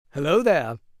Hello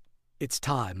there. It's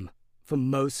time for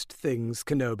Most Things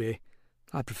Kenobi.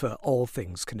 I prefer all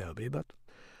things Kenobi, but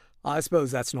I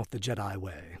suppose that's not the Jedi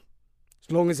way.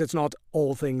 As long as it's not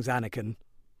all things Anakin.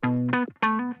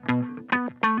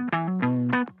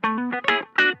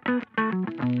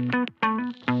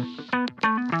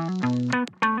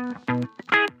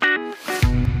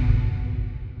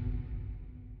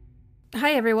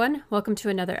 Hi everyone, welcome to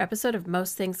another episode of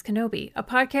Most Things Kenobi, a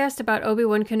podcast about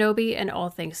Obi-Wan Kenobi and all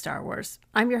things Star Wars.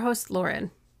 I'm your host,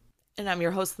 Lauren. And I'm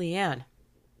your host, Leanne.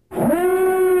 A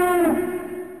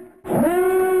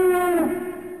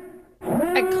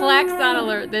klaxon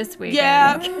alert this week.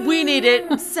 Yeah, we need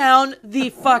it. Sound the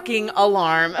fucking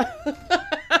alarm.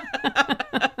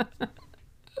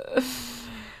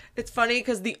 It's funny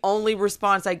because the only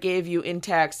response I gave you in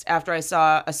text after I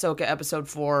saw Ahsoka episode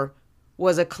 4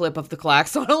 was a clip of the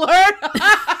klaxon alert.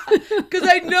 Because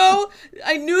I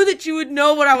knew that you would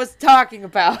know what I was talking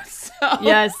about. So.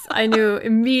 Yes, I knew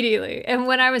immediately. And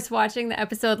when I was watching the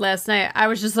episode last night, I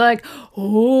was just like,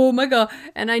 oh my God.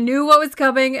 And I knew what was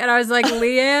coming. And I was like,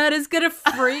 Leanne is going to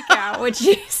freak out when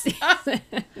she sees it.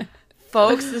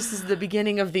 Folks, this is the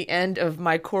beginning of the end of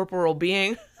my corporeal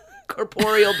being.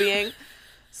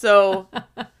 So,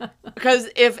 because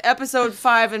if episode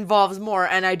 5 involves more,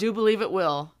 and I do believe it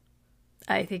will.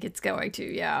 I think it's going to,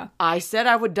 yeah. I said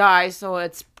I would die, so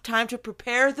it's time to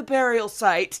prepare the burial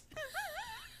site.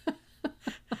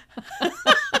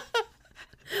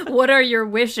 What are your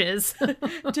wishes?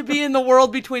 To be in the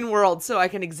world between worlds so I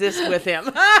can exist with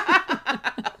him.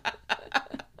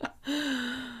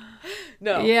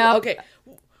 No. Yeah. Okay.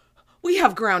 We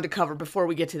have ground to cover before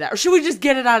we get to that. Or should we just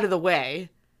get it out of the way?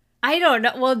 I don't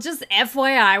know. Well, just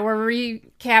FYI, we're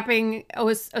recapping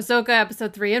Ahsoka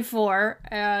episode 3 and 4.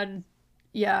 And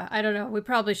yeah, I don't know. We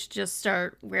probably should just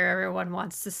start where everyone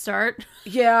wants to start.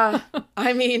 Yeah.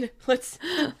 I mean, let's...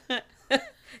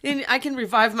 I can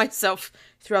revive myself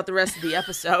throughout the rest of the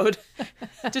episode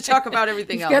to talk about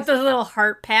everything else. You got those little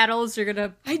heart paddles you're going to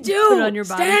put on your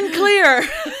body. Stand clear.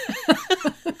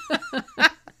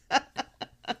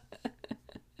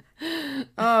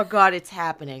 Oh, God, it's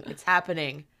happening. It's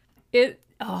happening.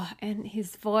 And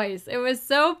his voice. It was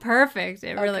so perfect.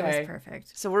 It really was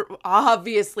perfect. So we're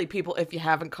obviously, people, if you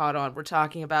haven't caught on, we're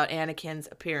talking about Anakin's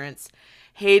appearance.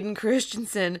 Hayden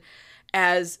Christensen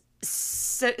as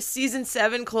Season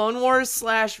 7 Clone Wars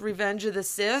 / Revenge of the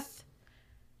Sith.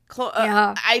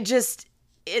 Yeah.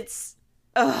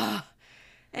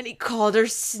 And he called her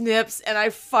Snips, and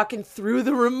I fucking threw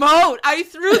the remote.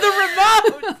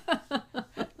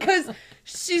 Because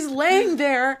she's laying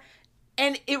there,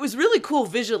 and it was really cool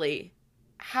visually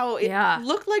how it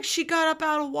looked like she got up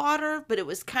out of water, but it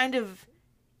was kind of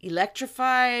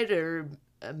electrified or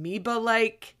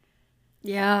amoeba-like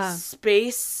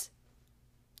space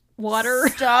water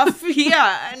stuff.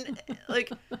 Yeah. And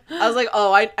like, I was like,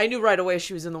 oh, I knew right away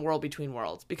she was in the world between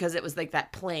worlds because it was like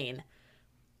that plane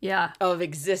of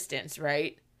existence,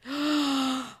 right?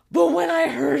 But when I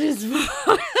heard his voice,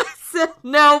 I said,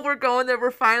 no, we're going there.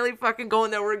 We're finally fucking going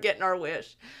there. We're getting our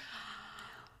wish.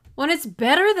 Well, it's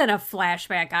better than a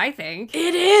flashback, I think.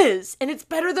 It is. And it's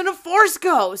better than a Force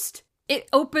ghost. It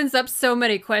opens up so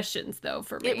many questions, though,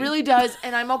 for me. It really does.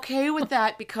 And I'm okay with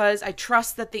that because I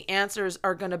trust that the answers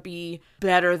are going to be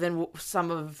better than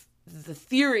some of the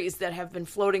theories that have been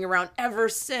floating around ever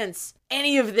since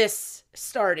any of this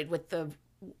started with the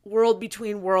world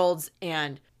between worlds.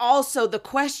 And also the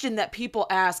question that people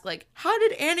ask, like, how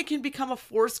did Anakin become a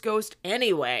Force ghost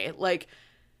anyway? Like...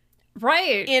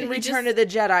 Right. In Return of the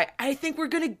Jedi. I think we're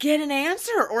going to get an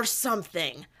answer or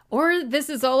something. Or this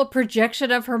is all a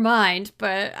projection of her mind,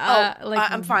 but...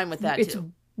 I'm fine with that, it's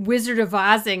too. Wizard of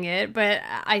Ozing it, but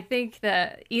I think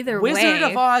that either way... Wizard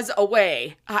of Oz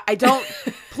away. I don't...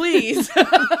 Please.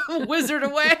 Wizard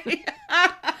away.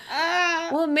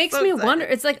 Well, it makes me wonder.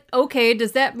 It's like, okay,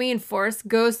 does that mean Force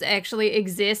ghosts actually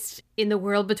exist in the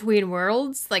world between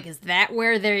worlds? Like, is that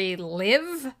where they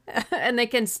live? And they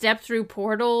can step through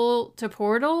portal to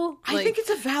portal? I think it's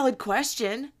a valid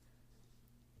question.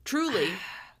 Truly.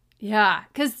 Yeah,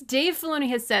 because Dave Filoni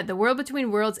has said the world between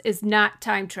worlds is not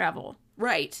time travel.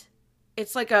 Right.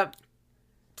 It's like a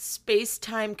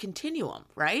space-time continuum,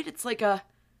 right? It's like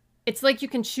you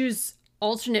can choose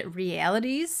alternate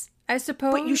realities, I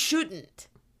suppose. But you shouldn't.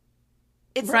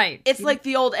 It's right. It's like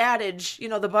the old adage,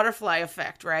 the butterfly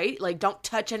effect, right? Like, don't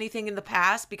touch anything in the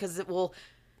past because it will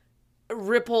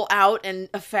ripple out and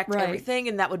affect everything,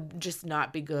 and that would just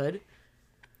not be good.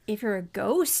 If you're a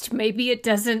ghost, maybe it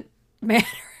doesn't matter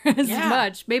as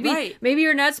much. Maybe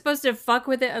you're not supposed to fuck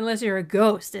with it unless you're a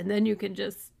ghost, and then you can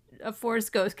a Force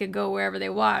ghost can go wherever they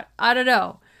want. I don't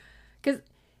know. Because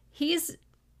he's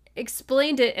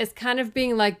explained it as kind of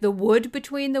being like the wood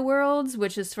between the worlds,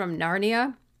 which is from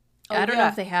Narnia. I don't know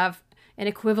if they have an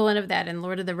equivalent of that in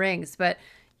Lord of the Rings, but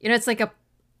it's like a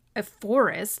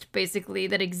forest basically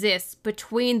that exists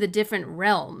between the different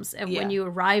realms. And when you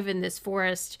arrive in this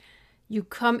forest, you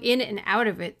come in and out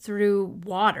of it through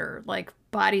water, like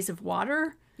bodies of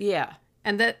water. Yeah.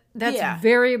 And that's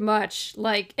very much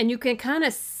like, and you can kind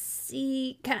of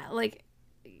see,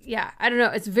 I don't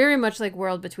know. It's very much like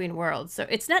World Between Worlds. So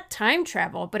it's not time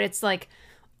travel, but it's like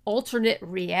alternate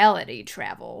reality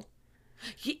travel.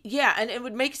 Yeah, and it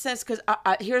would make sense because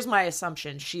here's my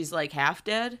assumption. She's like half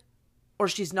dead, or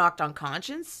she's knocked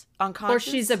unconscious. Or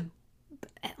she's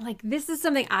this is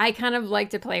something I kind of like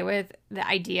to play with, the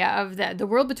idea of that the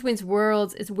World Between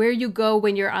Worlds is where you go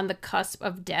when you're on the cusp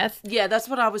of death. Yeah, that's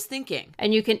what I was thinking.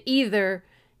 And you can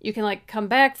like come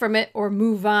back from it or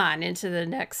move on into the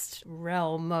next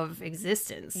realm of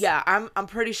existence. Yeah, I'm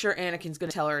pretty sure Anakin's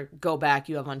going to tell her, go back,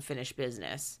 you have unfinished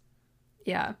business.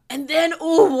 Yeah. And then,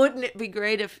 wouldn't it be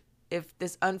great if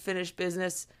this unfinished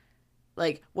business,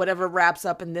 like whatever wraps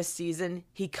up in this season,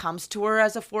 he comes to her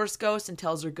as a Force ghost and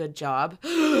tells her good job.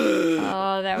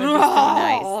 Oh, that would be so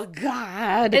nice. Oh,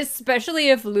 God. Especially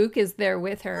if Luke is there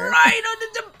with her. Right,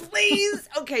 please.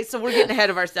 Okay, so we're getting ahead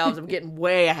of ourselves. I'm getting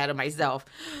way ahead of myself.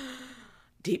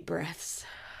 Deep breaths.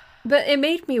 But it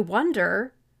made me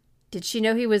wonder, did she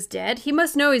know he was dead? He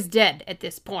must know he's dead at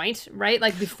this point, right?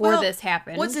 Like before this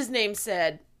happened. What's his name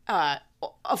said?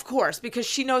 Of course, because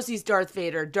she knows he's Darth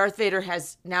Vader. Darth Vader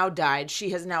has now died. She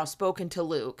has now spoken to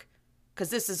Luke. Because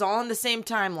this is all in the same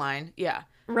timeline. Yeah.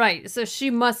 Right. So she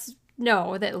must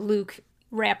know that Luke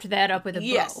wrapped that up with a bow.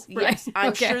 Right? Yes.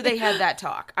 I'm sure they had that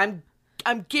talk. I'm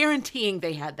guaranteeing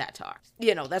they had that talk.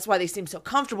 That's why they seem so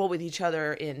comfortable with each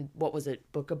other in, what was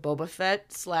it, Book of Boba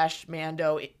Fett /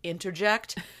 Mando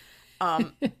Interject.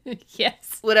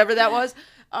 Yes. Whatever that was.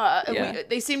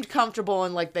 They seemed comfortable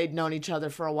and like they'd known each other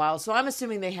for a while. So I'm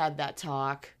assuming they had that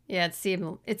talk. Yeah, it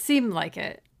seemed like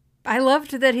it. I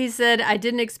loved that he said, I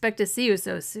didn't expect to see you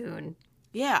so soon.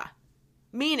 Yeah.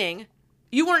 Meaning,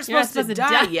 you weren't supposed to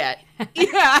die yet.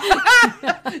 Yeah.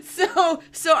 So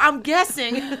I'm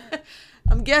guessing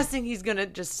he's going to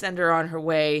just send her on her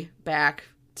way back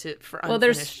for unfinished. Well,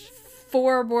 there's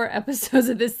 4 more episodes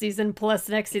of this season plus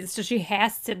next season, so she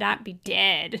has to not be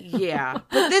dead. Yeah.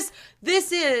 But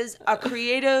this is a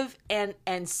creative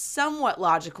and somewhat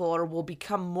logical, or will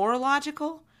become more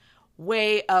logical,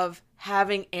 way of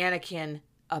having Anakin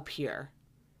appear.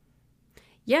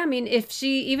 Yeah, I mean,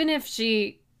 even if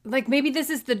she, like, maybe this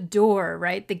is the door,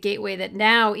 right? The gateway that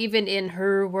now, even in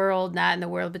her world, not in the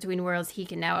World Between Worlds, he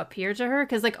can now appear to her.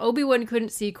 Because, like, Obi-Wan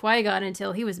couldn't see Qui-Gon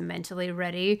until he was mentally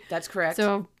ready. That's correct.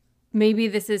 So maybe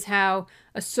this is how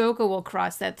Ahsoka will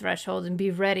cross that threshold and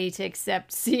be ready to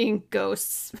accept seeing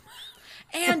ghosts.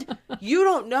 And you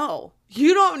don't know.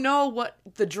 You don't know what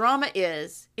the drama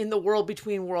is in the World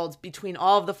Between Worlds between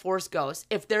all of the Force ghosts.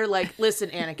 If they're like, listen,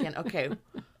 Anakin, okay,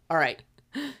 all right,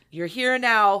 you're here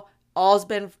now. All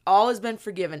has been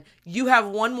forgiven. You have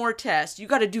one more test. You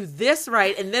got to do this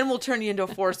right, and then we'll turn you into a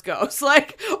Force ghost,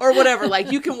 like, or whatever.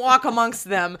 Like, you can walk amongst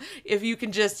them if you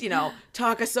can just,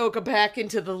 talk Ahsoka back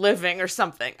into the living or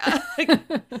something.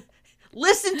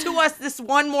 Listen to us this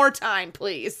one more time,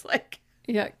 please. Like,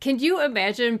 yeah. Can you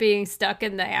imagine being stuck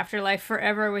in the afterlife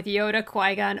forever with Yoda,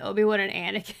 Qui-Gon, Obi-Wan,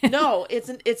 and Anakin? No,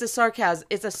 it's a sarcasm.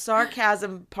 It's a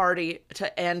sarcasm party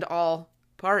to end all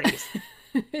parties.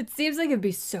 It seems like it'd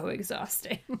be so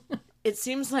exhausting. It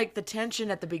seems like the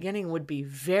tension at the beginning would be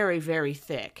very, very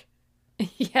thick.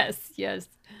 Yes.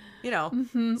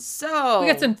 So we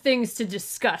got some things to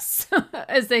discuss,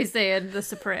 as they say in The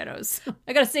Sopranos.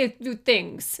 I gotta say a few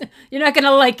things. You're not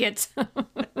gonna like it.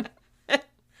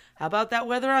 How about that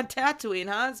weather on Tatooine,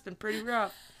 huh? It's been pretty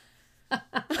rough.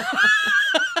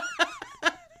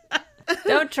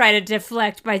 Don't try to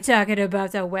deflect by talking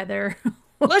about the weather.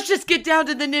 Let's just get down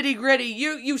to the nitty gritty.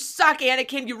 You suck,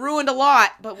 Anakin. You ruined a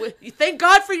lot. But thank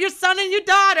God for your son and your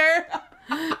daughter.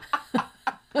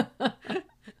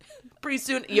 Pretty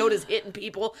soon, Yoda's hitting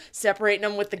people, separating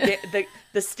them with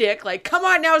the stick. Like, come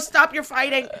on now, stop your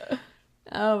fighting.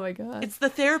 Oh, my God. It's the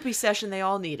therapy session they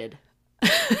all needed.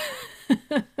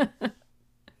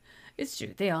 It's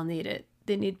true. They all need it.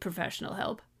 They need professional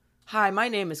help. Hi, my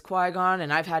name is Qui-Gon,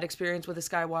 and I've had experience with a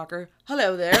Skywalker.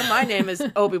 Hello there, my name is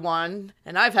Obi-Wan,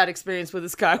 and I've had experience with a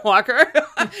Skywalker.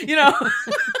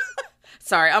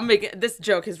 Sorry, this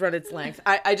joke has run its length.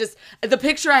 The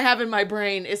picture I have in my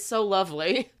brain is so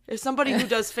lovely. If somebody who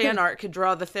does fan art could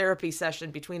draw the therapy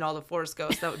session between all the Force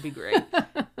ghosts, that would be great.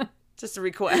 Just a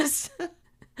request.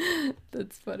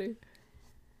 That's funny.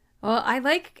 Well, I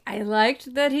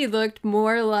liked that he looked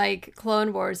more like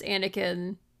Clone Wars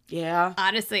Anakin. Yeah.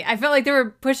 Honestly, I felt like they were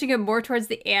pushing him more towards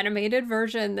the animated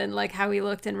version than like how he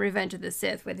looked in Revenge of the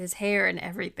Sith with his hair and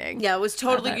everything. Yeah, it was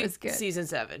totally it was good. season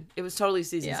 7. It was totally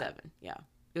season 7. Yeah.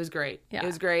 It was great. Yeah. It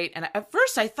was great. And at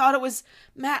first I thought it was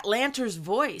Matt Lanter's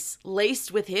voice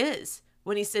laced with his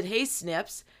when he said, "Hey,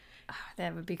 Snips." Oh,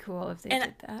 that would be cool if they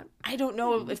did that. I don't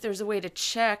know if there's a way to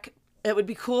check. It would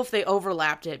be cool if they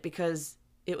overlapped it because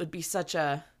it would be such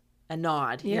a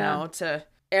nod, you know, to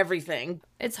everything.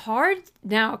 It's hard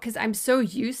now because I'm so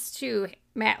used to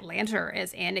Matt Lanter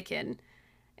as Anakin.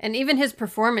 And even his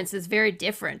performance is very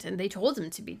different. And they told him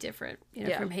to be different,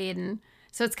 from Hayden.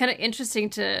 So it's kind of interesting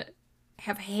to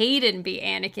have Hayden be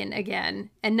Anakin again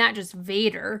and not just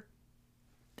Vader.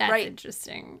 That's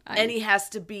interesting. And he has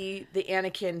to be the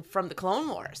Anakin from the Clone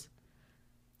Wars.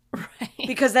 Right.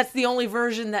 Because that's the only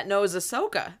version that knows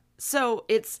Ahsoka. So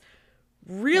it's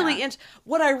really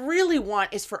what I really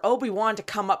want is for Obi-Wan to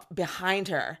come up behind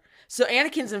her. So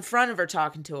Anakin's in front of her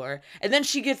talking to her. And then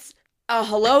she gets a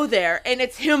hello there. And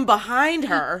it's him behind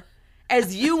her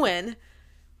as Ewan.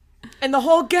 And the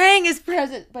whole gang is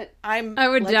present. But I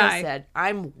would die. I said,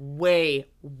 I'm way,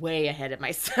 way ahead of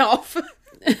myself.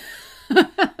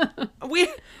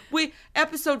 we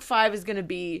episode 5 is going to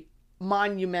be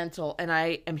monumental. And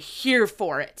I am here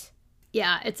for it.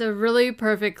 Yeah, it's a really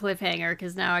perfect cliffhanger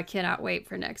because now I cannot wait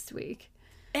for next week.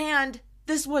 And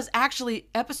this was actually,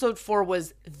 episode 4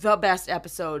 was the best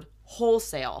episode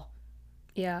wholesale.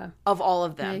 Yeah. Of all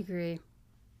of them. I agree.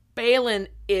 Baylan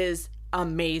is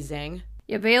amazing.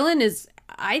 Yeah,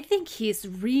 I think he's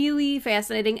really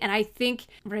fascinating. And I think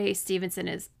Ray Stevenson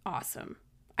is awesome.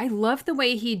 I love the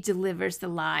way he delivers the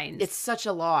lines. It's such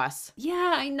a loss.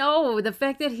 Yeah, I know. The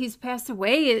fact that he's passed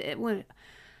away,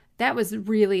 that was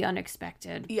really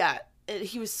unexpected. Yeah,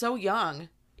 he was so young.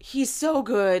 He's so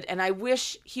good, and I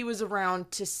wish he was around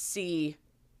to see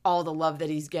all the love that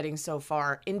he's getting so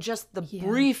far in just the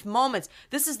brief moments.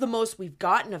 This is the most we've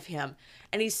gotten of him,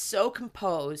 and he's so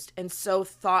composed and so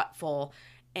thoughtful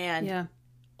and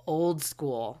old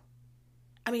school.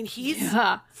 I mean, he's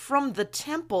from the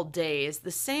Temple days, the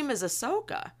same as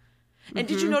Ahsoka. And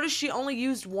did you notice she only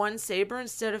used one saber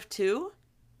instead of 2?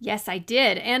 Yes, I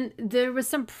did. And there was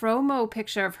some promo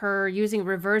picture of her using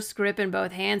reverse grip in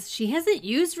both hands. She hasn't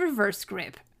used reverse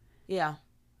grip. Yeah.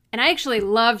 And I actually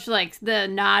loved, like, the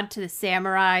nod to the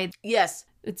samurai. Yes.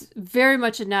 It's very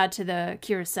much a nod to the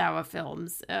Kurosawa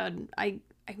films. I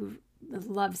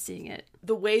love seeing it.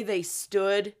 The way they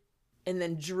stood and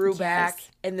then drew back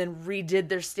and then redid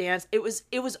their stance. It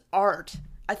was art.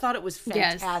 I thought it was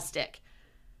fantastic.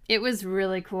 Yes. It was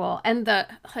really cool. And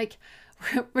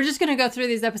we're just going to go through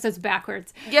these episodes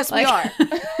backwards. Yes, we are.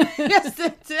 Yes,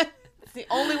 it's the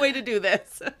only way to do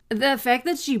this. The fact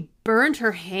that she burned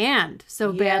her hand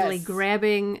so badly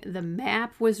grabbing the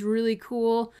map was really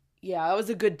cool. Yeah, that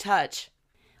was a good touch.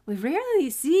 We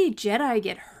rarely see Jedi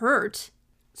get hurt.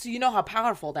 So you know how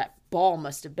powerful that ball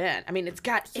must have been. I mean, it's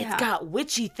got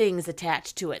witchy things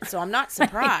attached to it, so I'm not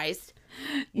surprised.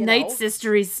 Night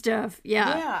sistery stuff.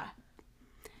 Yeah. Yeah.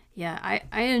 Yeah,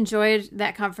 I enjoyed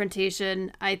that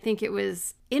confrontation. I think it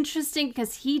was interesting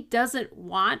because he doesn't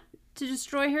want to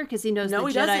destroy her because he knows the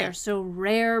Jedi are so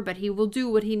rare, but he will do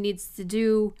what he needs to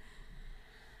do.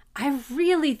 I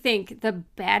really think the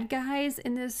bad guys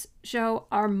in this show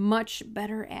are much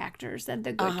better actors than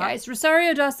the good guys.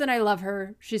 Rosario Dawson, I love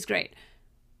her. She's great.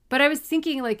 But I was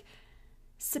thinking, like,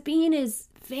 Sabine is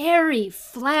very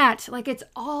flat. Like, it's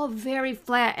all very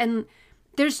flat, and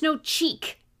there's no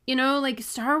cheek. You know, like,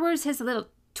 Star Wars has a little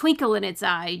twinkle in its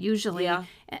eye, usually. Yeah.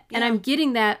 And I'm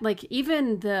getting that, like,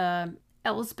 even the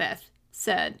Elsbeth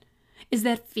said, "Is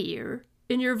that fear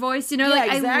in your voice?" You know,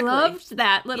 exactly. I loved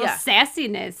that little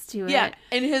sassiness to it. Yeah,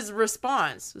 and his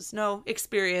response was no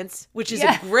experience, which is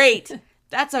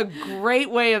that's a great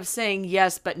way of saying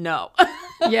yes, but no.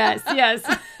 Yes.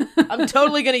 I'm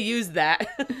totally going to use that.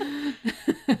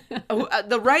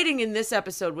 The writing in this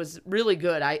episode was really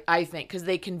good, I think, because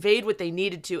they conveyed what they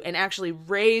needed to, and actually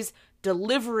Ray's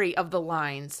delivery of the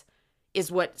lines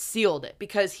is what sealed it,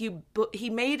 because he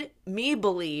made me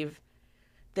believe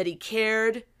that he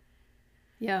cared,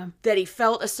 that he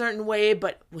felt a certain way,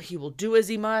 but he will do as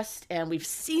he must, and we've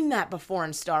seen that before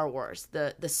in Star Wars.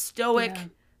 The stoic,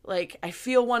 like, I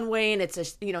feel one way, and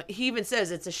he even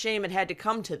says it's a shame it had to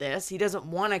come to this. He doesn't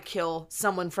want to kill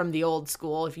someone from the old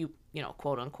school, if you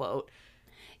quote unquote,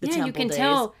 the Temple you can days.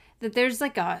 tell that there's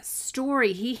like a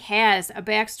story. He has a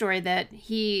backstory that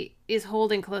he is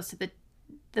holding close to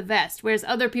the vest, whereas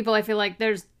other people, I feel like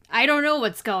I don't know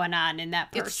what's going on in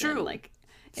that person. It's true. Like,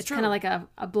 it's kind of like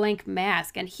a blank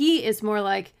mask, and he is more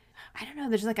like, I don't know,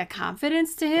 there's like a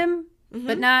confidence to him,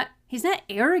 but he's not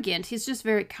arrogant. He's just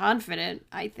very confident,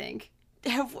 I think.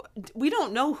 We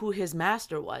don't know who his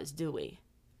master was, do we?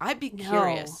 I'd be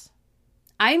curious.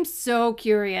 I'm so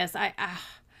curious. I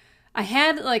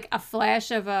had like a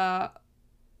flash of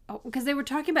because they were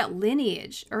talking about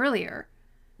lineage earlier,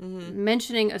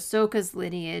 mentioning Ahsoka's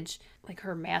lineage, like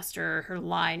her master, her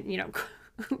line,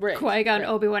 right, Qui-Gon, right.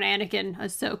 Obi-Wan, Anakin,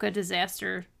 Ahsoka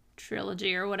disaster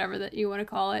trilogy or whatever that you want to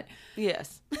call it.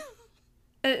 Yes.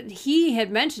 He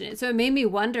had mentioned it, so it made me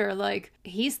wonder, like,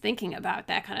 he's thinking about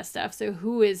that kind of stuff. So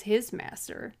who is his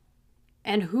master?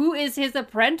 And who is his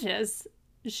apprentice?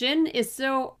 Shin is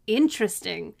so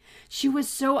interesting. She was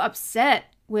so upset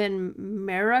when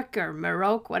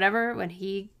Marok, whatever, when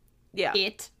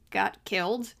it got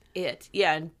killed.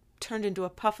 And turned into a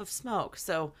puff of smoke.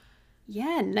 So,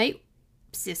 yeah, Night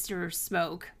Sister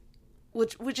smoke.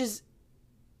 Which is,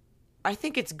 I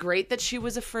think it's great that she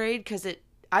was afraid, because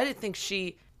I didn't think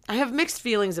I have mixed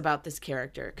feelings about this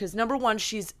character, because number one,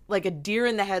 she's like a deer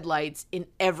in the headlights in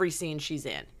every scene she's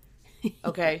in.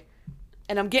 Okay?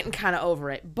 And I'm getting kind of over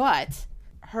it, but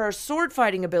her sword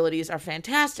fighting abilities are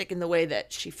fantastic in the way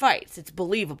that she fights. It's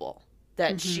believable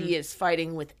that she is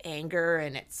fighting with anger,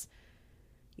 and it's,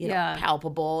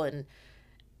 palpable, and,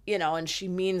 and she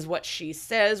means what she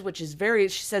says, which is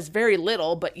she says very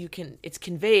little, but it's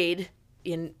conveyed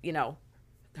in,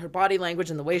 her body language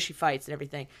and the way she fights and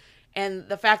everything. And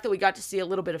the fact that we got to see a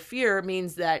little bit of fear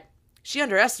means that she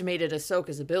underestimated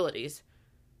Ahsoka's abilities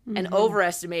and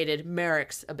overestimated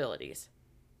Merrick's abilities.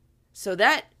 So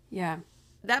that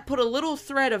put a little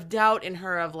thread of doubt in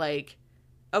her of like,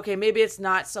 okay, maybe it's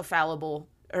not so fallible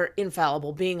or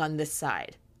infallible being on this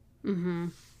side. Mm-hmm.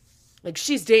 Like,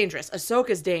 she's dangerous.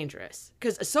 Ahsoka's dangerous.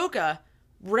 Because Ahsoka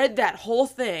read that whole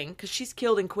thing, because she's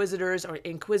killed Inquisitors or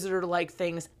Inquisitor-like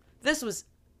things. This was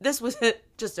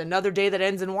just another day that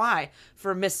ends in Y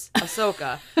for Miss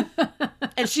Ahsoka.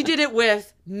 And she did it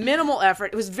with minimal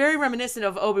effort. It was very reminiscent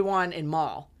of Obi-Wan and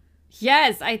Maul.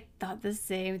 Yes, I thought the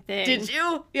same thing. Did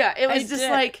you? Yeah, it was just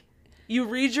like, you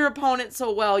read your opponent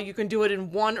so well, you can do it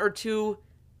in one or two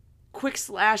quick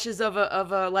slashes of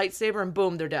a lightsaber, and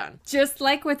boom, they're done. Just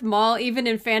like with Maul, even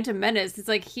in Phantom Menace, it's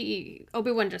like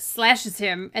Obi-Wan just slashes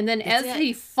him, and then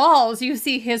he falls, you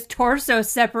see his torso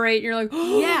separate, and you're like,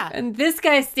 oh, yeah. And this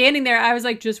guy's standing there, I was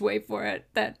like, just wait for it.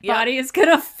 That body is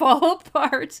gonna fall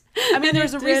apart. I mean,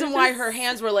 there's a reason why her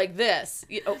hands were like this.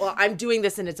 Well, I'm doing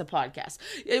this and it's a podcast.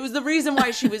 It was the reason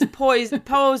why she was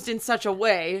posed in such a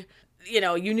way.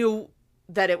 You knew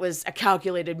that it was a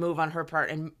calculated move on her part,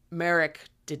 and Merrick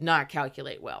did not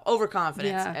calculate well.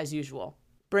 Overconfidence, as usual,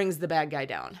 brings the bad guy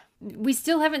down. We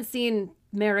still haven't seen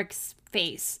Merrick's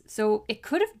face, so it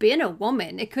could have been a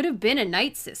woman. It could have been a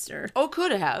Night Sister. Oh,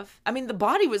 could have. I mean, the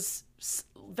body was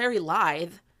very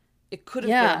lithe. It could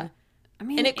have been. I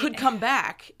mean, and it could come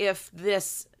back if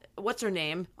this, what's her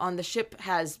name, on the ship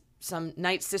has some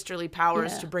Night Sisterly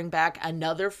powers to bring back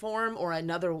another form or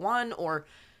another one, or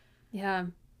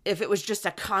if it was just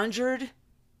a conjured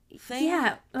thing.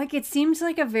 Yeah, like it seems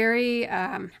like a very,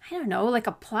 I don't know, like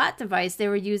a plot device they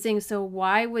were using. So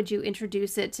why would you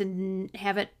introduce it to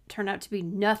have it turn out to be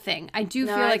nothing? I do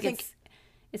feel like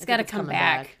it's got to come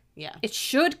back. Yeah, it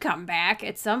should come back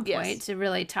at some point to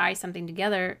really tie something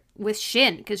together with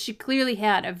Shin, because she clearly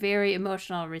had a very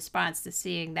emotional response to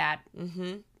seeing that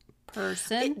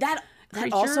person. That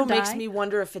also makes me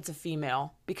wonder if it's a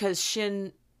female, because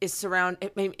Shin is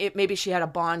surrounded. Maybe she had a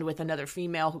bond with another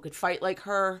female who could fight like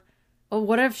her. Well,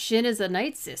 what if Shin is a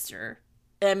Night Sister?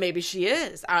 And maybe she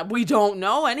is. We don't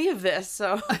know any of this,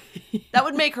 so that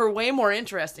would make her way more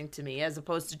interesting to me, as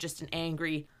opposed to just an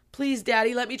angry, please,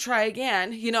 Daddy, let me try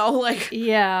again. Like.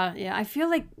 Yeah. I feel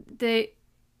like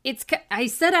I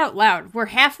said out loud, we're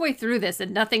halfway through this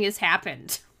and nothing has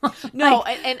happened. No,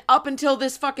 and up until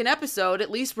this fucking episode, at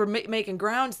least we're making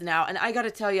grounds now. And I got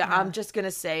to tell you, I'm just going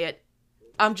to say it.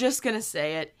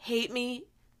 Hate me,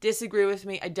 disagree with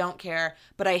me, I don't care.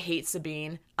 But I hate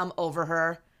Sabine. I'm over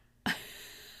her.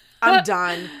 I'm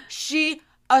done.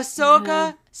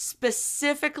 Ahsoka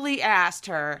specifically asked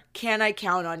her, can I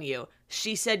count on you?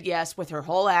 She said yes with her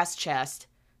whole ass chest.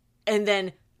 And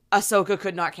then Ahsoka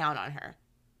could not count on her.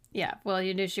 Yeah, well,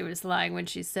 you knew she was lying when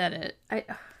she said it.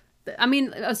 I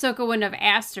mean, Ahsoka wouldn't have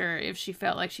asked her if she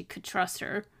felt like she could trust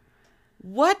her.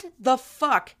 What the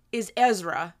fuck is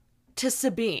Ezra to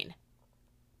Sabine?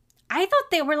 I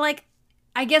thought they were like,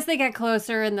 I guess they got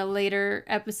closer in the later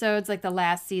episodes, like the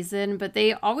last season, but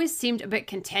they always seemed a bit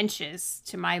contentious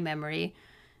to my memory.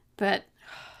 But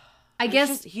I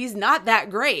guess he's not that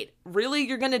great. Really,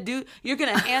 you're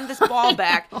gonna hand this ball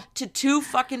back to two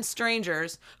fucking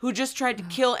strangers who just tried to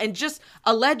kill and just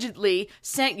allegedly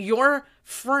sent your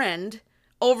friend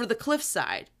over the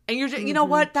cliffside. And you're just, you know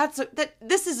what?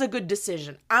 This is a good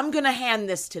decision. I'm gonna hand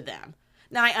this to them.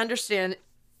 Now I understand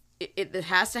it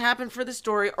has to happen for the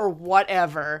story or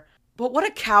whatever. But what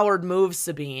a coward move,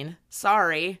 Sabine.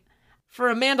 Sorry. For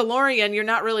a Mandalorian, you're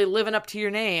not really living up to your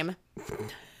name.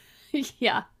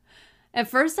 Yeah. At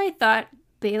first I thought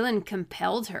Balin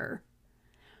compelled her.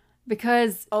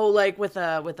 Because... Oh, like with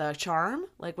a charm?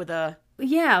 Like with a...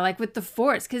 Yeah, like with the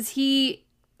Force. Because he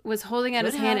was holding out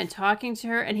his hand and talking to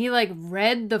her. And he, like,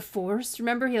 read the Force.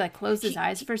 Remember? He, like, closed his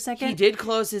eyes for a second. He did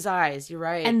close his eyes. You're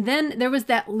right. And then there was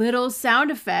that little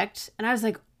sound effect. And I was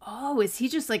like, oh, is he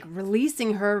just, like,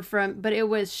 releasing her from... But it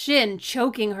was Shin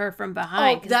choking her from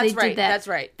behind. Oh, that's right. That's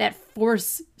right. That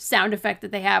Force sound effect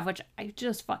that they have, which I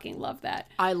just fucking love that.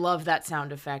 I love that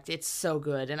sound effect. It's so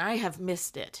good. And I have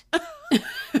missed it.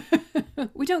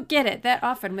 We don't get it that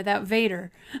often without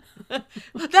Vader.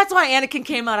 That's why Anakin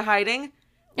came out of hiding.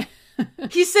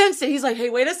 He sensed it. He's like, hey,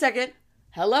 wait a second.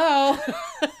 Hello.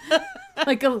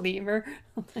 Like a lemur.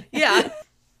 Yeah.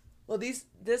 Well,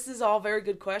 this is all very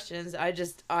good questions.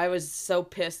 I was so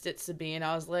pissed at Sabine.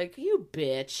 I was like, you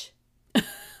bitch.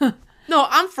 No,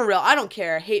 I'm for real. I don't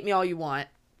care. Hate me all you want.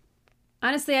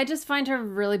 Honestly, I just find her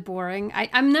really boring.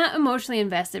 I'm not emotionally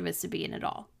invested with Sabine at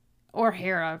all. Or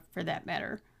Hera, for that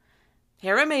matter.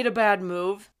 Hera made a bad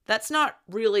move. That's not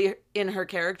really in her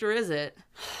character, is it?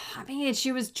 I mean,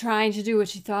 she was trying to do what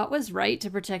she thought was right to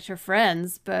protect her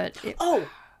friends, but...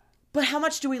 But how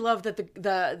much do we love that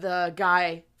the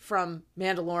guy from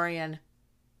Mandalorian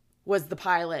was the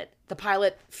pilot? The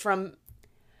pilot from,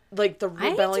 like, the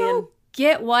rebellion. I don't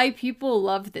get why people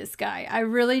love this guy. I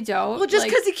really don't. Well, just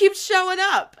because he keeps showing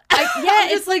up.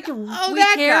 It's like,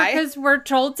 we care because we're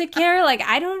told to care. Like,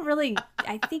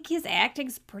 I think his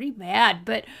acting's pretty bad,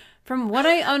 but from what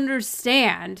I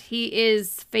understand, he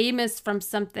is famous from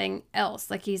something else.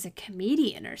 Like, he's a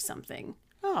comedian or something.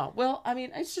 Oh, well, I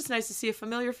mean, it's just nice to see a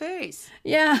familiar face.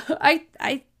 Yeah, I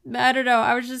don't know.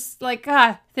 I was just like,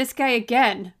 this guy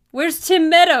again. Where's Tim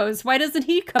Meadows? Why doesn't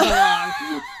he come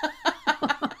along?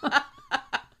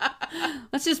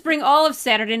 Let's just bring all of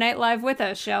Saturday Night Live with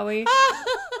us, shall we?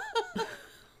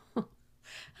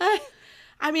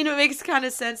 I mean, it makes kind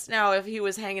of sense now if he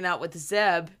was hanging out with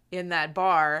Zeb in that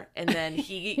bar and then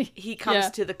he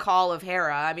comes to the call of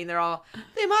Hera. I mean,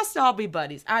 they must all be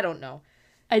buddies. I don't know.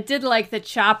 I did like that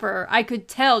Chopper. I could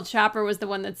tell Chopper was the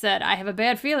one that said, I have a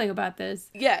bad feeling about this.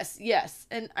 Yes.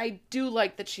 And I do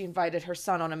like that she invited her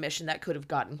son on a mission that could have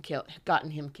gotten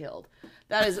him killed.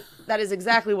 That is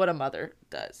exactly what a mother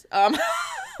does. I'm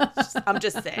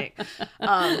just saying.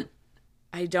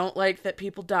 I don't like that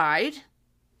people died.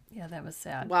 Yeah, that was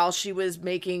sad. While she was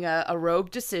making a rogue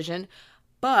decision.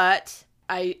 But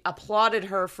I applauded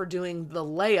her for doing the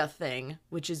Leia thing,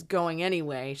 which is going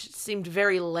anyway. She seemed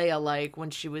very Leia-like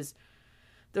when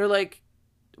they're like,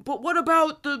 but what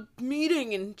about the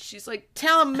meeting? And she's like,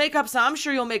 tell him, I'm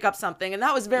sure you'll make up something. And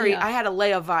that was I had a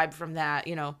Leia vibe from that,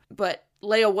 but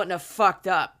Leia wouldn't have fucked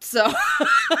up. So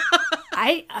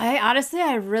I honestly,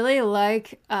 I really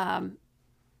like,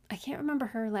 I can't remember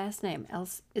her last name.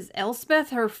 Is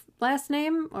Elspeth her last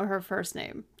name or her first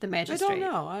name? The magistrate. I don't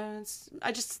know.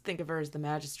 I just think of her as the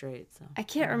magistrate. So. I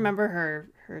can't remember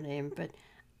her name, but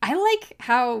I like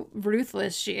how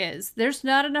ruthless she is. There's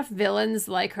not enough villains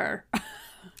like her.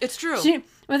 It's true.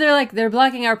 When they're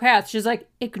blocking our path, she's like,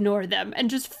 ignore them and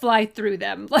just fly through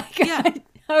them. Like, yeah,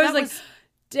 I was like,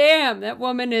 damn, that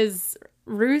woman is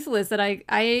ruthless, and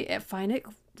I find it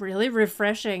really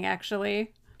refreshing,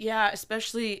 actually. Yeah,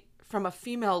 especially from a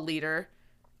female leader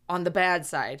on the bad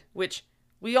side, which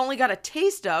we only got a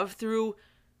taste of through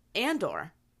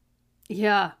Andor.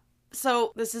 Yeah.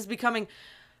 So this is becoming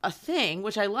a thing,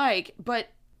 which I like, but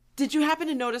did you happen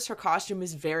to notice her costume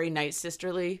is very Night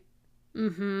Sisterly?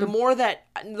 Mm-hmm. The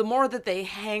more that they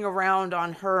hang around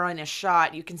on her in a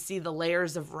shot, you can see the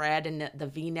layers of red and the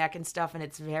V-neck and stuff, and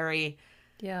it's very,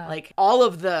 like all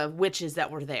of the witches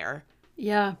that were there.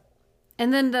 Yeah.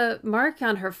 And then the mark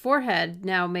on her forehead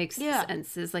now makes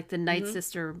sense. Is like the Night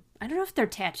Sister. I don't know if they're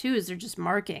tattoos or just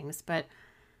markings, but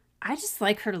I just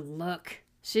like her look.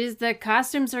 The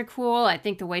costumes are cool. I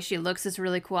think the way she looks is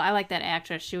really cool. I like that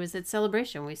actress. She was at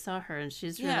Celebration. We saw her, and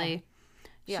she's really,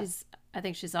 I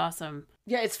think she's awesome.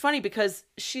 Yeah, it's funny because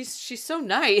she's so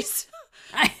nice.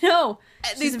 I know.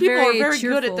 These people are very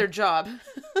good at their job.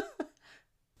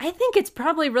 I think it's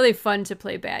probably really fun to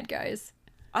play bad guys.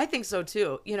 I think so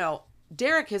too.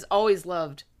 Derek has always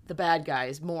loved the bad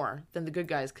guys more than the good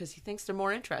guys because he thinks they're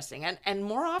more interesting. And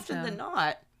more often than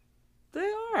not,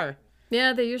 they are.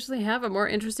 Yeah, they usually have a more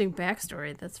interesting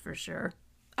backstory, that's for sure.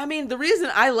 I mean, the reason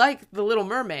I like The Little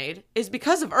Mermaid is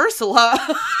because of Ursula.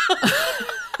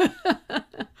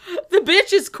 The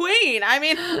bitch is queen. I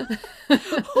mean,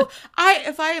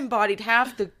 if I embodied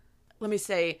half the, let me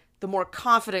say, the more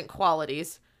confident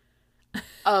qualities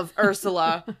of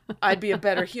Ursula, I'd be a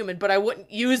better human, but I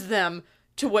wouldn't use them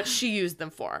to what she used them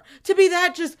for. To be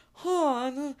that just,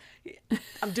 I'm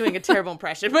doing a terrible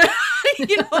impression, but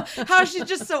you know, how she's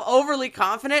just so overly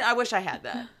confident. I wish I had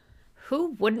that.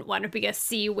 Who wouldn't want to be a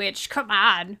sea witch? Come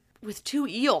on. With 2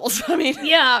 eels. I mean,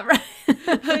 yeah, right.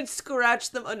 I'd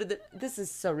scratch them under the... This is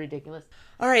so ridiculous.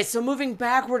 All right, so moving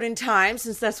backward in time,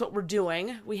 since that's what we're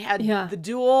doing, we had the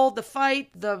duel, the fight,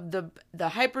 the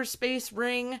hyperspace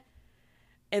ring,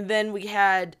 and then we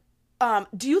had...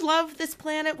 do you love this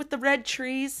planet with the red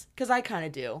trees? Because I kind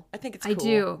of do. I think it's cool. I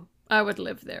do. I would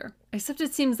live there. Except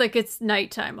it seems like it's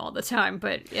nighttime all the time,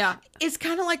 but yeah. It's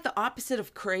kind of like the opposite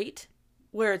of Crate,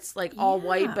 where it's like all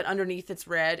white, but underneath it's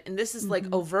red. And this is like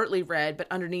overtly red, but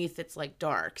underneath it's like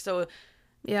dark. So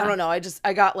I don't know.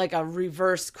 I got like a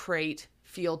reverse Crate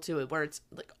feel to it where it's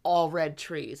like all red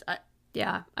trees.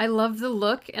 I love the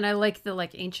look and I like the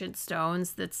like ancient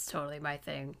stones. That's totally my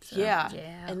thing. So, yeah.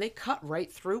 And they cut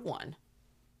right through one.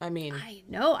 I mean, I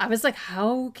know. I was like,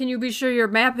 how can you be sure your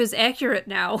map is accurate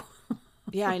now?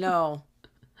 Yeah, I know.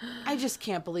 I just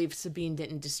can't believe Sabine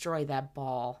didn't destroy that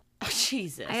ball. Oh,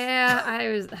 Jesus.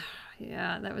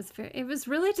 Yeah, that was it was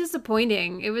really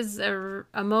disappointing. It was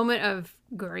a moment of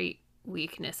great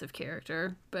weakness of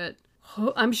character, but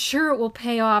I'm sure it will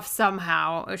pay off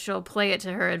somehow. Or she'll play it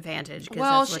to her advantage.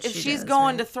 Well, that's what if she's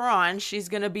going to Thrawn, she's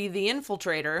going to be the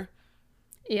infiltrator.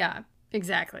 Yeah,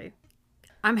 exactly.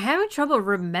 I'm having trouble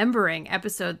remembering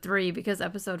episode 3 because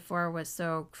episode 4 was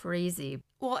so crazy.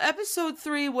 Well, episode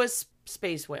 3 was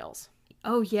space whales.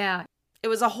 Oh, yeah. It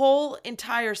was a whole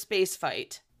entire space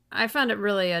fight. I found it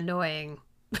really annoying.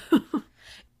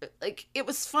 Like, it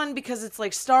was fun because it's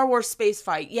like Star Wars space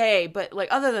fight. Yay. But like,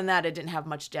 other than that, it didn't have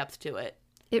much depth to it.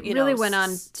 It really went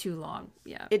on too long.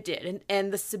 Yeah. It did.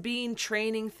 And the Sabine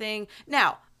training thing.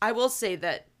 Now, I will say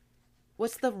that,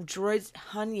 what's the droid's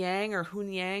Hun Yang or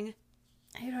Hun Yang?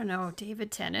 I don't know. David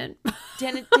Tennant.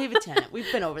 David Tennant. We've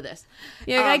been over this.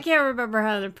 Yeah, I can't remember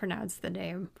how to pronounce the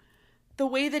name. The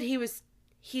way that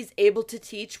he's able to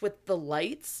teach with the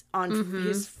lights on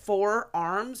his 4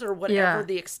 arms or whatever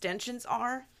the extensions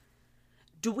are.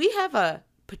 Do we have a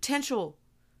potential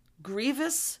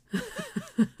Grievous?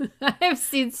 I've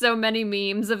seen so many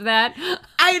memes of that.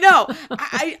 I know.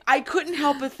 I couldn't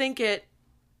help but think it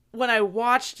when I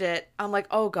watched it. I'm like,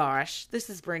 oh gosh, this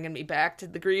is bringing me back to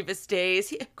the Grievous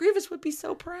days. Grievous would be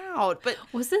so proud. But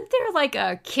wasn't there like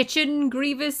a kitchen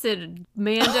Grievous in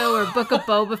Mando or Book of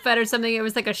Boba Fett or something? It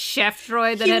was like a chef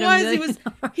droid that had a million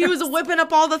he was whipping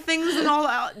up all the things and all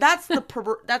that. That's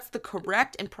the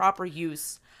correct and proper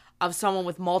use of someone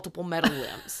with multiple metal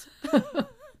limbs.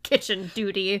 Kitchen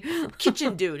duty.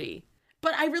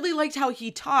 But I really liked how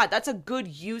he taught. That's a good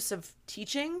use of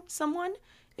teaching someone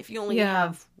if you only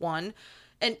have one.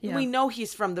 And we know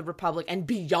he's from the Republic and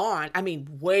beyond. I mean,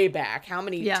 way back. How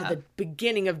many to the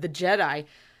beginning of the Jedi?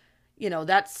 You know,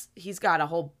 he's got a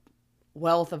whole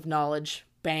wealth of knowledge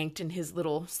banked in his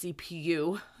little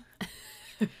CPU.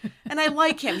 And I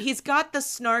like him. He's got the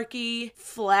snarky,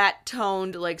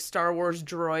 flat-toned, like Star Wars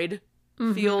droid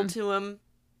feel to him.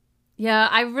 Yeah,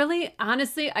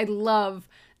 honestly, I love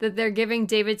that they're giving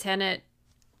David Tennant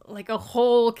like a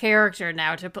whole character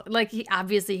now to play. Like,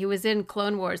 he was in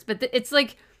Clone Wars, but it's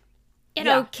like, you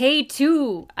know,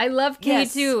 K2. I love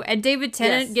K2. Yes. And David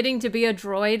Tennant getting to be a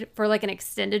droid for like an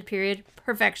extended period.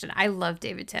 Perfection. I love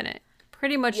David Tennant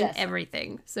pretty much in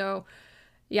everything. So,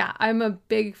 yeah, I'm a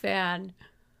big fan.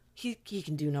 He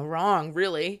can do no wrong,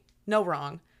 really. No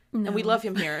wrong. No. And we love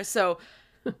him here. So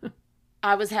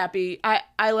I was happy.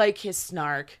 I like his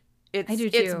snark. I do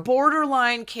too. It's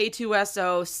borderline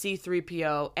K2SO,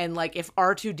 C3PO, and like if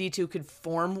R2D2 could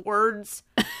form words,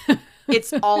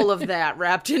 it's all of that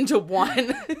wrapped into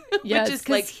one. Yeah, which is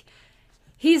like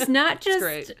he's not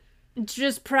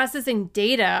just processing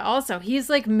data. Also, he's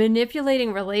like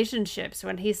manipulating relationships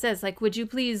when he says like, "Would you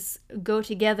please go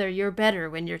together? You're better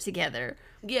when you're together."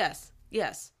 Yes.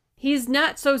 He's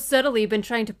not so subtly been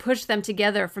trying to push them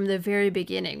together from the very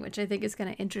beginning, which I think is kind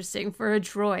of interesting for a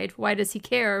droid. Why does he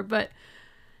care? But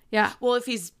yeah. Well, if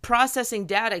he's processing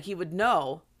data, he would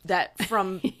know that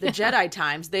from the Jedi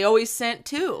times, they always sent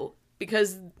two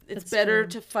because it's better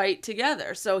to fight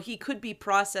together. So he could be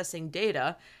processing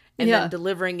data and then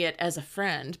delivering it as a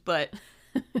friend. But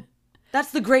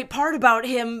That's the great part about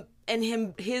him and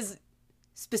his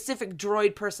specific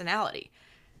droid personality.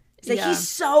 Is that he's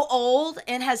so old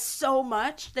and has so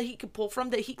much that he can pull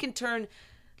from, that he can turn,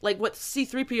 like, what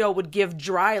C-3PO would give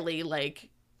dryly, like,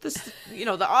 this, you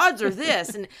know, the odds are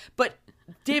this. But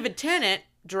David Tennant,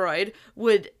 droid,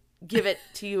 would give it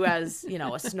to you as, you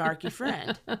know, a snarky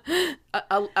friend,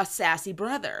 a sassy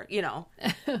brother, you know.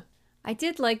 I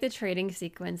did like the trading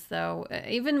sequence, though.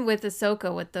 Even with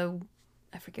Ahsoka, with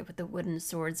I forget what the wooden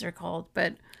swords are called,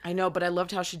 but... I know, but I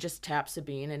loved how she just tapped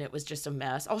Sabine, and it was just a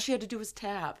mess. All she had to do was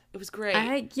tap. It was great.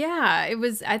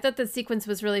 I thought the sequence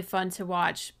was really fun to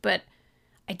watch, but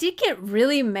I did get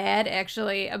really mad,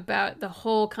 actually, about the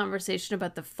whole conversation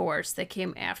about the Force that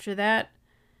came after that.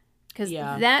 Because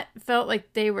that felt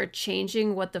like they were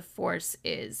changing what the Force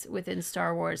is within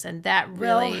Star Wars, and that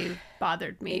really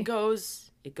bothered me. It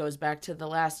goes back to the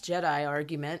Last Jedi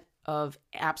argument of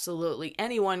absolutely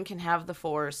anyone can have the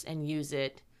Force and use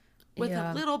it with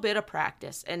a little bit of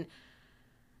practice. And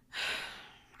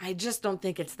I just don't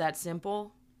think it's that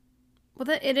simple.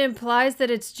 Well, it implies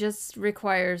that it just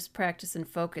requires practice and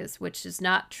focus, which is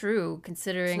not true,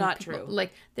 considering... It's not true.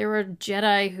 Like, there were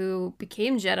Jedi who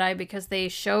became Jedi because they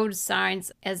showed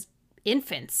signs as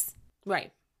infants.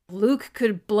 Right. Luke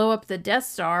could blow up the Death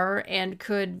Star and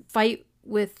could fight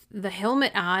with the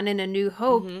helmet on in A New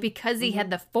Hope because he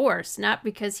had the Force, not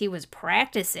because he was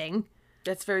practicing.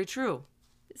 That's very true.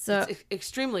 So it's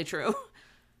extremely true.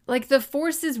 Like, the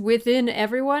Force is within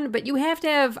everyone, but you have to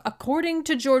have, according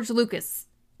to George Lucas,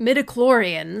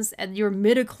 midichlorians, and your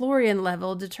midichlorian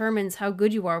level determines how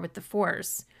good you are with the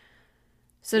Force.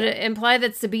 So to imply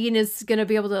that Sabine is going to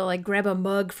be able to, like, grab a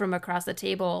mug from across the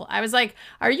table, I was like,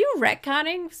 are you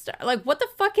retconning? Like, what the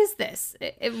fuck is this?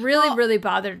 It really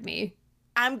bothered me.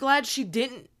 I'm glad she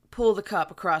didn't pull the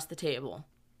cup across the table.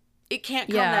 It can't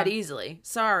come that easily.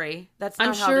 Sorry. That's not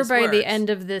how this works. I'm sure by the end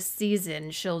of this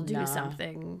season, she'll do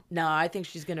something. No, I think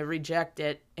she's going to reject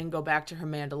it and go back to her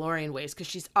Mandalorian ways, because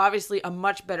she's obviously a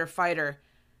much better fighter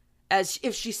as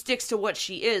if she sticks to what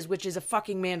she is, which is a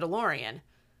fucking Mandalorian.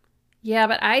 Yeah,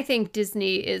 but I think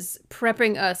Disney is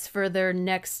prepping us for their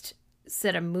next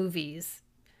set of movies,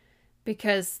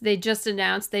 because they just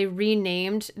announced they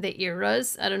renamed the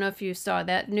eras. I don't know if you saw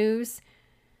that news.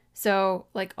 So,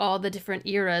 like, all the different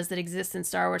eras that exist in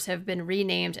Star Wars have been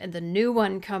renamed, and the new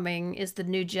one coming is the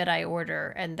New Jedi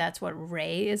Order, and that's what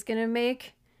Rey is going to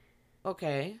make.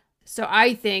 Okay. So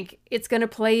I think it's going to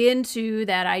play into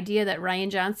that idea that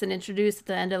Rian Johnson introduced at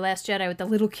the end of Last Jedi with the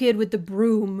little kid with the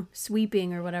broom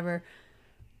sweeping or whatever.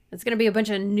 It's going to be a bunch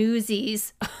of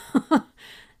newsies,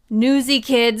 newsy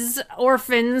kids,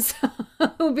 orphans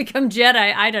who become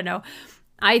Jedi. I don't know.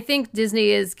 I think Disney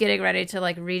is getting ready to,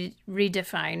 like,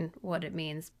 redefine what it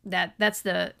means. That's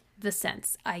the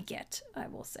sense I get, I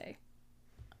will say.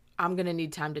 I'm going to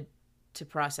need time to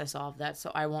process all of that,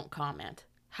 so I won't comment.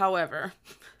 However,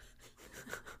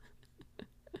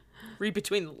 read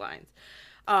between the lines.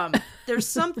 There's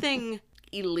something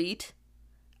elite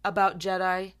about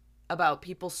Jedi, about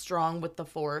people strong with the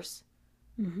Force.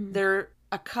 Mm-hmm. They're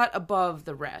a cut above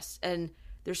the rest, and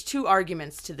there's two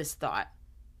arguments to this thought.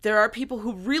 There are people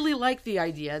who really like the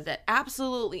idea that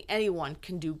absolutely anyone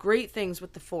can do great things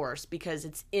with the Force because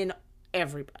it's in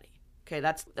everybody. Okay,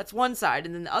 that's one side.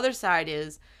 And then the other side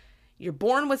is you're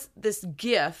born with this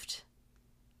gift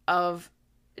of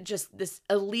just this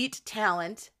elite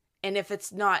talent, and if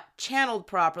it's not channeled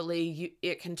properly,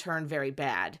 it can turn very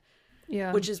bad.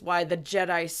 Yeah. Which is why the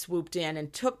Jedi swooped in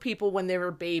and took people when they were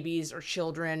babies or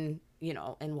children, you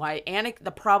know, and why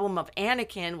the problem of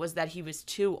Anakin was that he was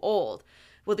too old.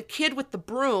 Well, the kid with the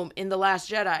broom in The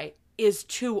Last Jedi is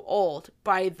too old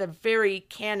by the very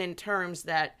canon terms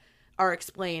that are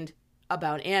explained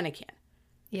about Anakin.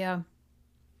 Yeah.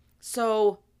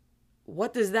 So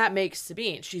what does that make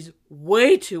Sabine? She's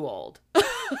way too old.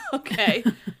 Okay.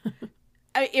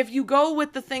 If you go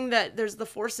with the thing that there's the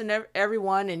Force in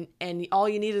everyone and all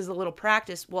you need is a little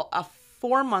practice, well, a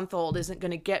 4-month-old isn't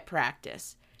going to get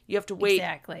practice. You have to wait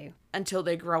until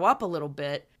they grow up a little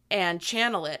bit and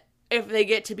channel it. If they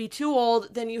get to be too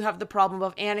old, then you have the problem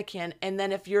of Anakin. And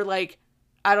then if you're like,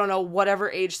 I don't know, whatever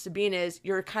age Sabine is,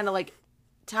 you're kind of like,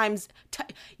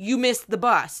 you missed the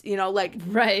bus, you know, like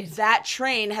that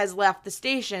train has left the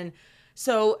station.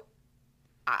 So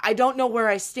I don't know where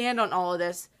I stand on all of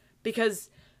this, because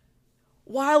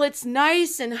while it's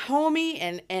nice and homey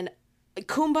and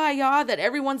kumbaya that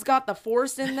everyone's got the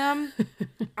Force in them,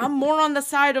 I'm more on the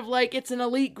side of, like, it's an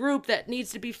elite group that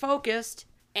needs to be focused.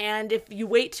 And if you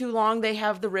wait too long, they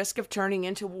have the risk of turning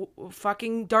into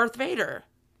fucking Darth Vader.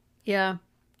 Yeah.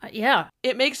 Yeah.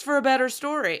 It makes for a better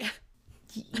story.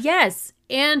 Yes.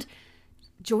 And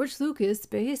George Lucas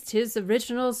based his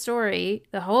original story,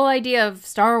 the whole idea of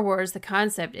Star Wars, the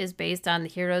concept is based on the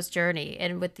hero's journey.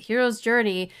 And with the hero's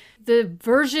journey, the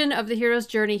version of the hero's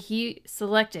journey he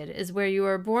selected is where you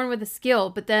are born with a skill,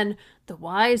 but then the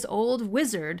wise old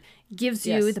wizard gives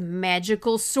you the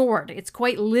magical sword. It's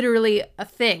quite literally a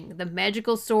thing. The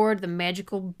magical sword, the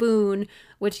magical boon,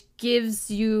 which gives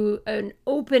you an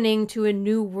opening to a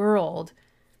new world.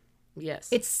 Yes.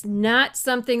 It's not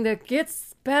something that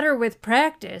gets better with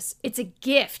practice. It's a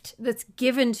gift that's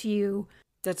given to you.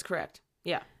 That's correct.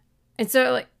 Yeah. And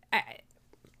so, like,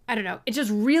 I don't know. It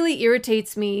just really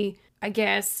irritates me, I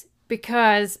guess,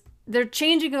 because they're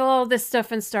changing all this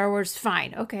stuff in Star Wars.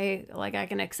 Fine. Okay. Like, I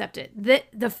can accept it.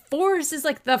 The Force is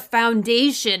like the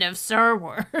foundation of Star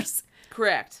Wars.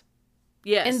 Correct.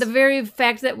 Yes. And the very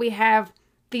fact that we have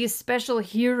these special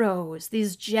heroes,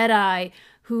 these Jedi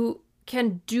who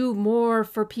can do more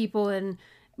for people,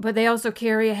 but they also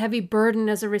carry a heavy burden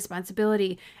as a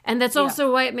responsibility. And that's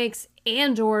also why it makes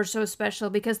Andor so special,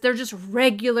 because they're just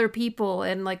regular people.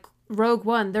 And like Rogue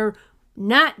One, they're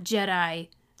not Jedi.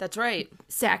 That's right.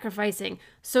 Sacrificing.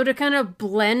 So to kind of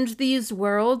blend these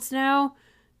worlds now,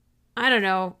 I don't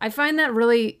know. I find that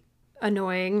really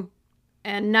annoying.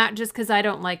 And not just because I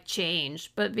don't like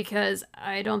change, but because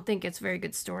I don't think it's very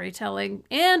good storytelling.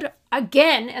 And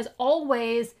again, as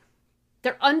always,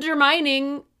 they're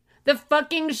undermining the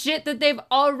fucking shit that they've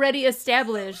already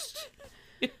established.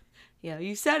 Yeah,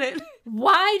 you said it.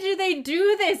 Why do they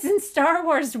do this in Star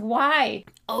Wars? Why?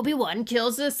 Obi-Wan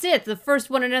kills a Sith, the first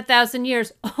one in 1,000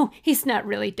 years. Oh, he's not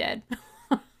really dead.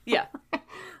 Yeah.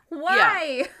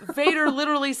 Why? Yeah. Vader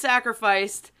literally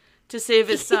sacrificed to save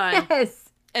his son. Yes.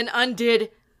 And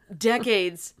undid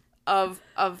decades of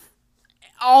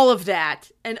all of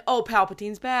that. And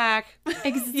Palpatine's back.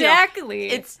 Exactly.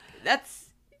 It's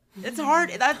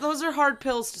hard. Those are hard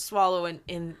pills to swallow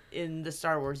in the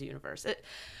Star Wars universe.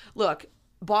 Look,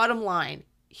 bottom line,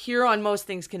 here on Most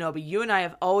Things Kenobi, you and I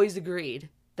have always agreed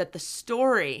that the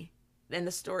story and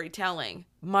the storytelling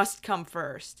must come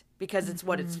first, because it's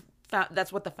what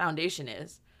that's what the foundation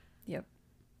is. Yep.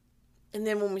 And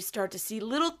then when we start to see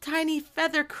little tiny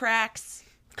feather cracks,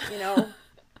 in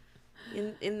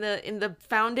the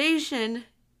foundation,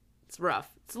 it's rough.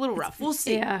 It's a little rough. We'll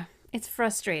see. Yeah, it's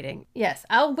frustrating. Yes,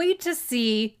 I'll wait to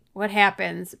see what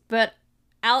happens, but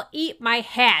I'll eat my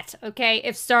hat, okay,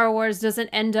 if Star Wars doesn't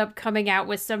end up coming out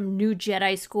with some new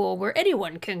Jedi school where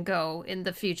anyone can go in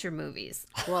the future movies.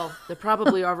 Well, they're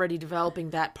probably already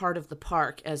developing that part of the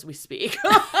park as we speak.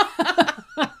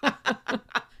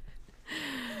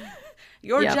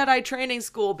 Your Jedi training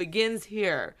school begins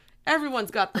here. Everyone's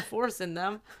got the Force in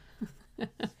them.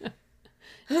 Get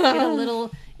a little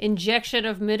injection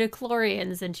of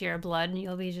midichlorians into your blood and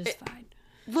you'll be just fine.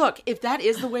 Look, if that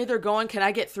is the way they're going, can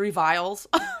I get 3 vials?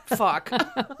 Fuck.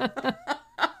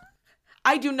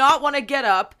 I do not want to get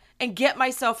up and get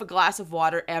myself a glass of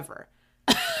water ever.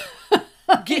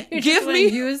 Give me...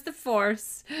 Use the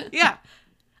Force. Yeah.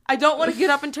 I don't want to get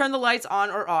up and turn the lights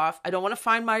on or off. I don't want to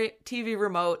find my TV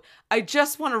remote. I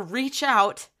just want to reach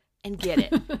out and get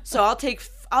it. So I'll take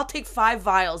 5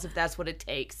 vials if that's what it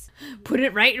takes. Put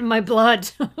it right in my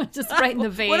blood. Just right in the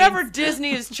veins. Whatever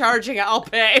Disney is charging, I'll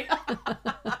pay.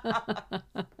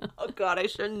 Oh God, I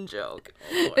shouldn't joke.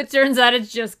 Oh, it turns out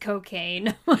it's just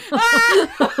cocaine.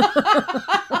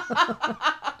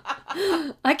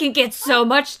 I can get so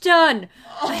much done.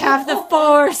 I have the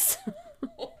Force.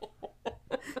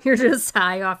 You're just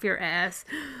high off your ass.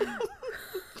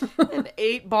 An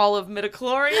 8-ball of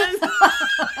midichlorians.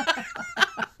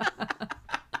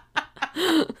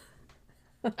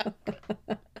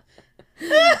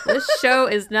 This show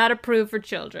is not approved for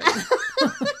children.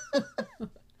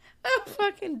 I'm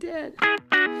fucking dead.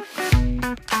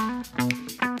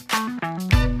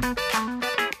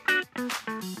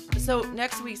 So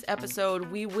next week's episode,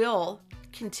 we will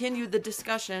continue the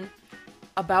discussion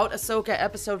about Ahsoka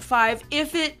episode 5,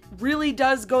 if it really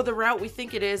does go the route we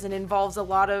think it is and involves a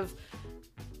lot of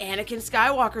Anakin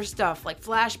Skywalker stuff, like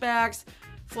flashbacks,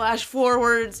 flash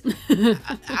forwards,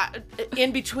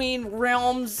 in between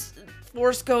realms,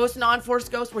 Force Ghost, non-Force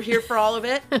Ghost. We're here for all of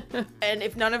it. And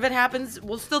if none of it happens,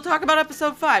 we'll still talk about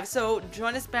episode 5. So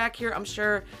join us back here. I'm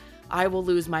sure I will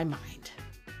lose my mind.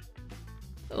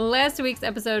 Last week's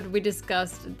episode, we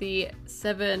discussed the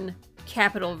 7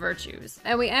 capital virtues.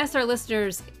 And we asked our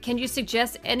listeners, can you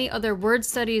suggest any other word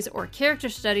studies or character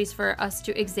studies for us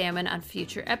to examine on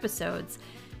future episodes?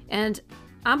 And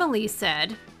Amelie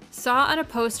said, saw on a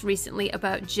post recently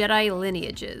about Jedi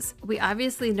lineages. We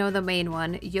obviously know the main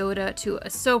one, Yoda to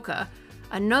Ahsoka.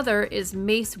 Another is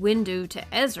Mace Windu to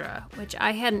Ezra, which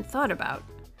I hadn't thought about.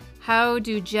 How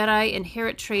do Jedi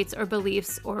inherit traits or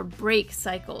beliefs or break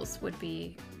cycles would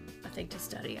be a thing to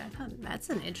study. I thought that's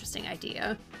an interesting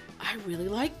idea. I really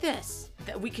like this.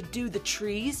 That we could do the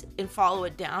trees and follow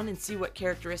it down and see what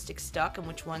characteristics stuck and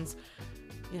which ones,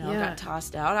 got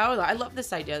tossed out. I love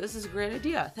this idea. This is a great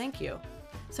idea. Thank you.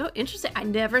 So interesting. I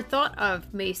never thought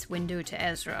of Mace Windu to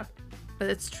Ezra, but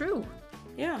it's true.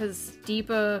 Yeah. Because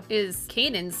Deepa is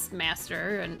Kanan's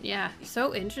master, and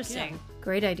so interesting. Yeah.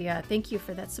 Great idea. Thank you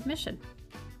for that submission.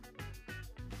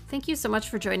 Thank you so much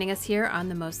for joining us here on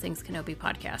the Most Things Kenobi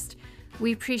podcast.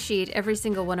 We appreciate every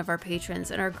single one of our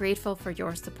patrons and are grateful for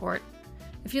your support.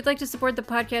 If you'd like to support the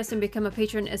podcast and become a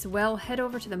patron as well, head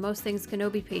over to the Most Things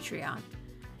Kenobi Patreon.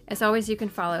 As always, you can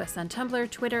follow us on Tumblr,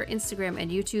 Twitter, Instagram,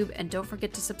 and YouTube, and don't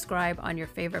forget to subscribe on your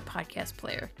favorite podcast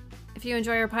player. If you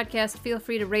enjoy our podcast, feel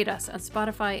free to rate us on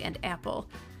Spotify and Apple.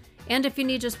 And if you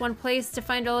need just one place to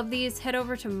find all of these, head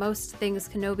over to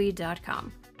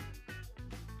mostthingskenobi.com.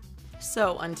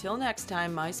 So until next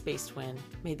time, my space twin,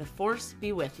 may the Force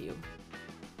be with you.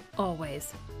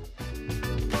 Always.